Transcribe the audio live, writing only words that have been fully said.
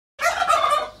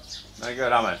Very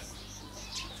good, Ahmed.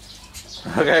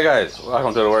 Okay guys,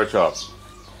 welcome to the workshop.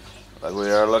 What we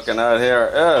are looking at here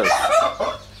is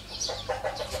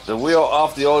the wheel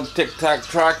off the old Tic Tac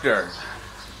tractor.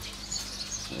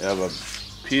 We have a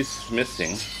piece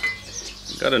missing.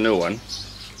 Got a new one.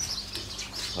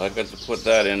 So I got to put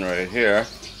that in right here.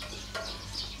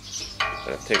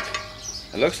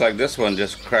 It looks like this one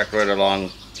just cracked right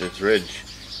along this ridge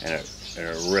and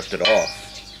it ripped it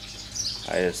off.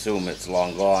 I assume it's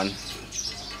long gone.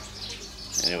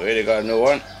 Anyway, they got a new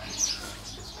one.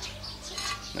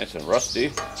 Nice and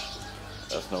rusty.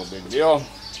 That's no big deal.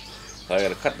 So I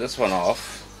gotta cut this one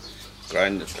off,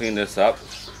 clean this up,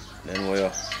 then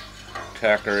we'll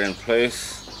tack her in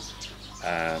place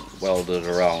and weld it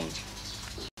around.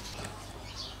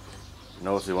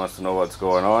 Nosy wants to know what's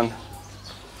going on.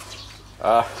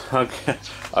 Okay.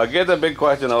 I'll get the big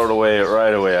question out of the way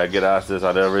right away. I get asked this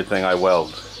on everything I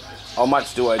weld. How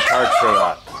much do I charge for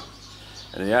that?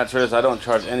 And the answer is I don't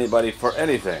charge anybody for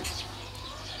anything.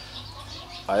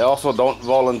 I also don't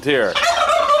volunteer.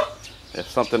 If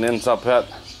something ends up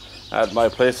at my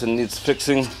place and needs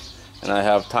fixing and I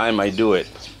have time, I do it.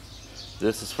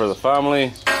 This is for the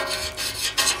family,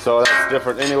 so that's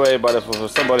different anyway, but if it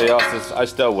was somebody else's, I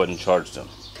still wouldn't charge them.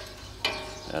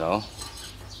 You know?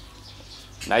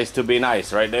 Nice to be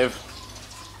nice, right Dave?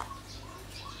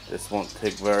 This won't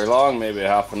take very long, maybe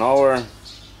half an hour.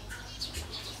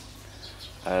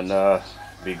 And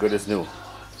be good as new.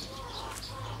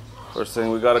 First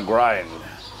thing we gotta grind.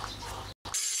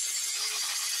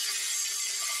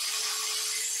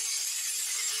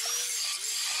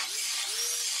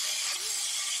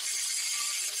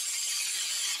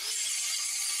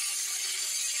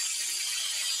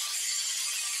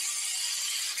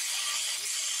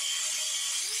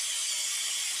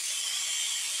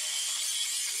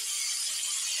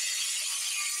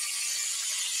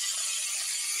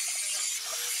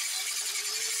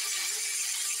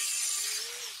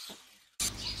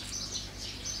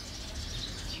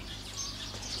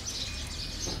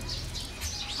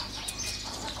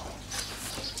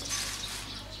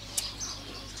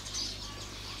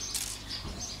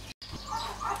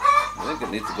 I think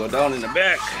it needs to go down in the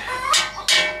back.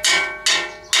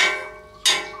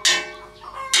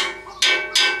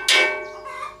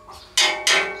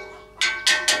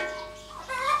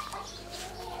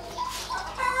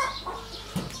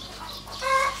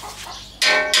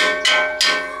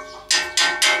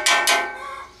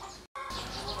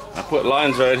 I put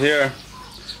lines right here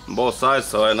on both sides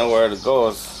so I know where it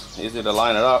goes. Easy to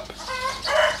line it up.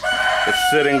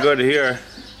 It's sitting good here.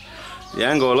 The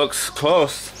angle looks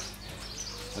close.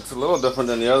 It's a little different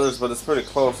than the others, but it's pretty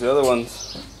close. The other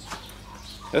ones,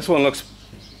 this one looks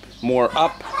more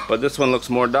up, but this one looks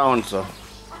more down, so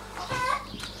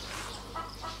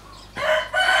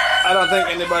I don't think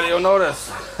anybody will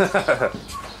notice.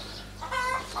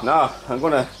 Now, I'm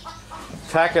gonna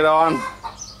tack it on,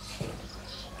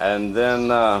 and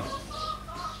then I'll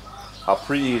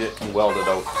preheat it and weld it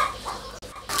out.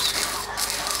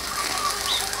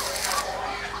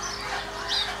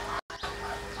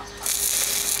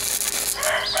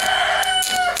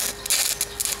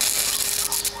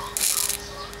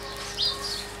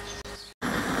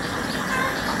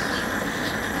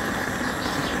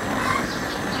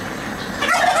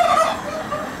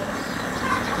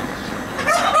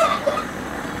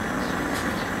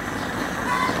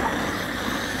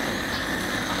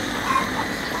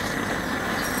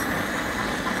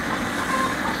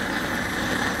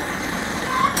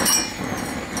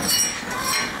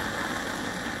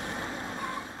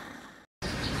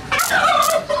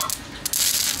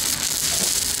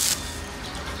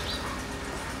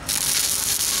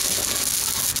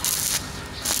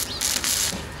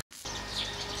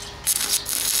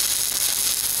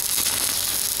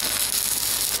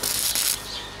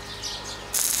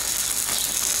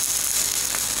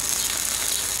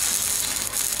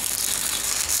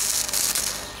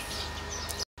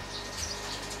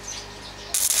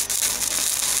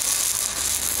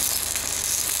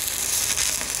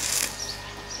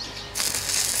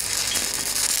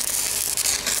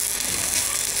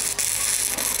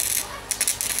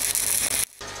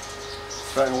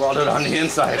 Try and weld it on the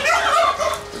inside.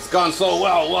 It's gone so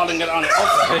well welding it on the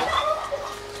outside.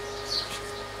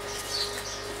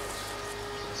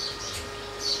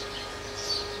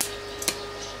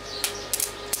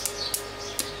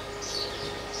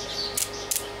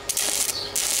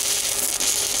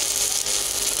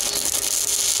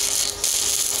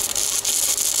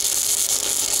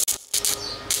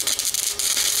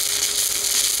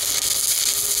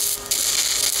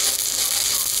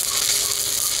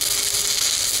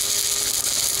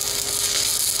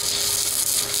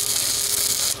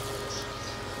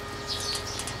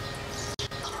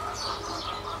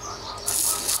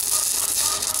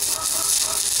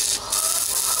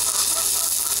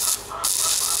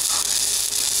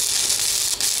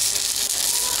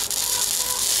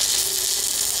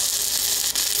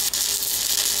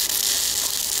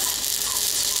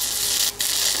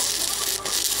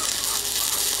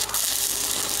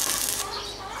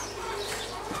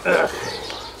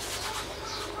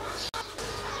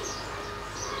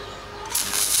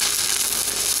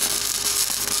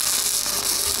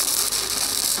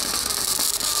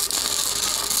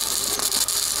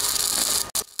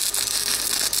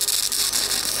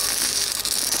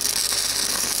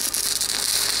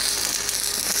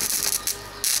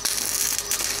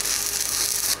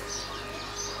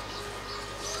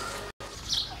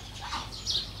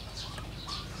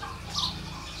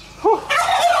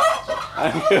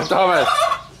 Thank you, Thomas.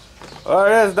 Well,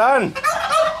 it is done.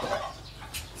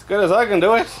 As good as I can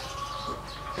do it.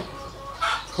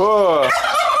 Whew.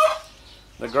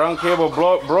 The ground cable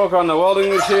broke on the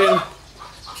welding machine.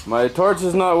 My torch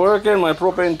is not working, my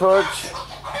propane torch.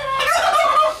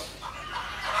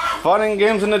 Fun and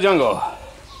games in the jungle.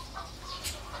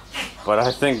 But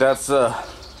I think that's going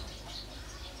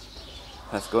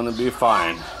to be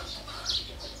fine.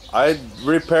 I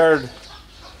repaired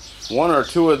one or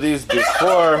two of these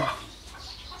before,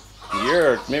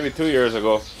 maybe 2 years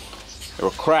ago. There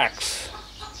were cracks.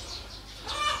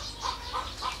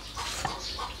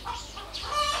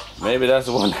 Maybe that's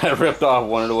the one that ripped off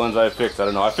one of the ones I fixed. I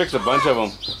don't know. I fixed a bunch of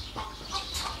them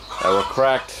that were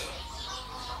cracked.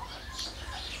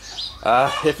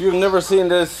 If you've never seen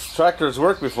this tractor's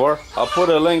work before, I'll put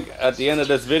a link at the end of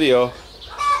this video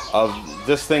of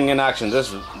this thing in action.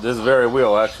 This very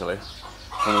wheel, actually,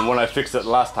 and when I fixed it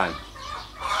last time.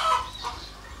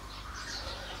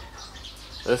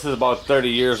 This is about 30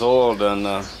 years old, and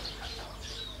you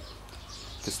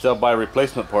can still buy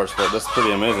replacement parts for it. That's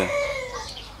pretty amazing.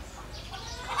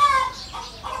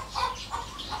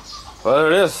 Well,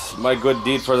 there it is, my good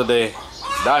deed for the day.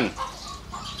 Done.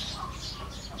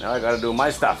 Now I gotta do my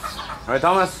stuff. Alright,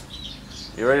 Thomas?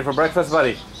 You ready for breakfast,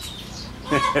 buddy?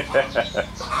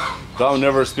 Tom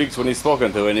never speaks when he's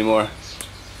spoken to anymore.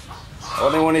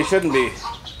 Only when he shouldn't be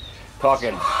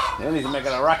talking. Then he's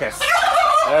making a ruckus.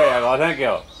 There you go, thank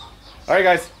you. Alright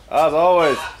guys, as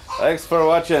always, thanks for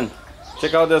watching.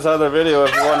 Check out this other video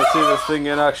if you want to see this thing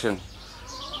in action.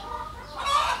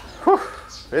 Whew,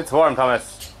 it's warm,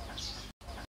 Thomas.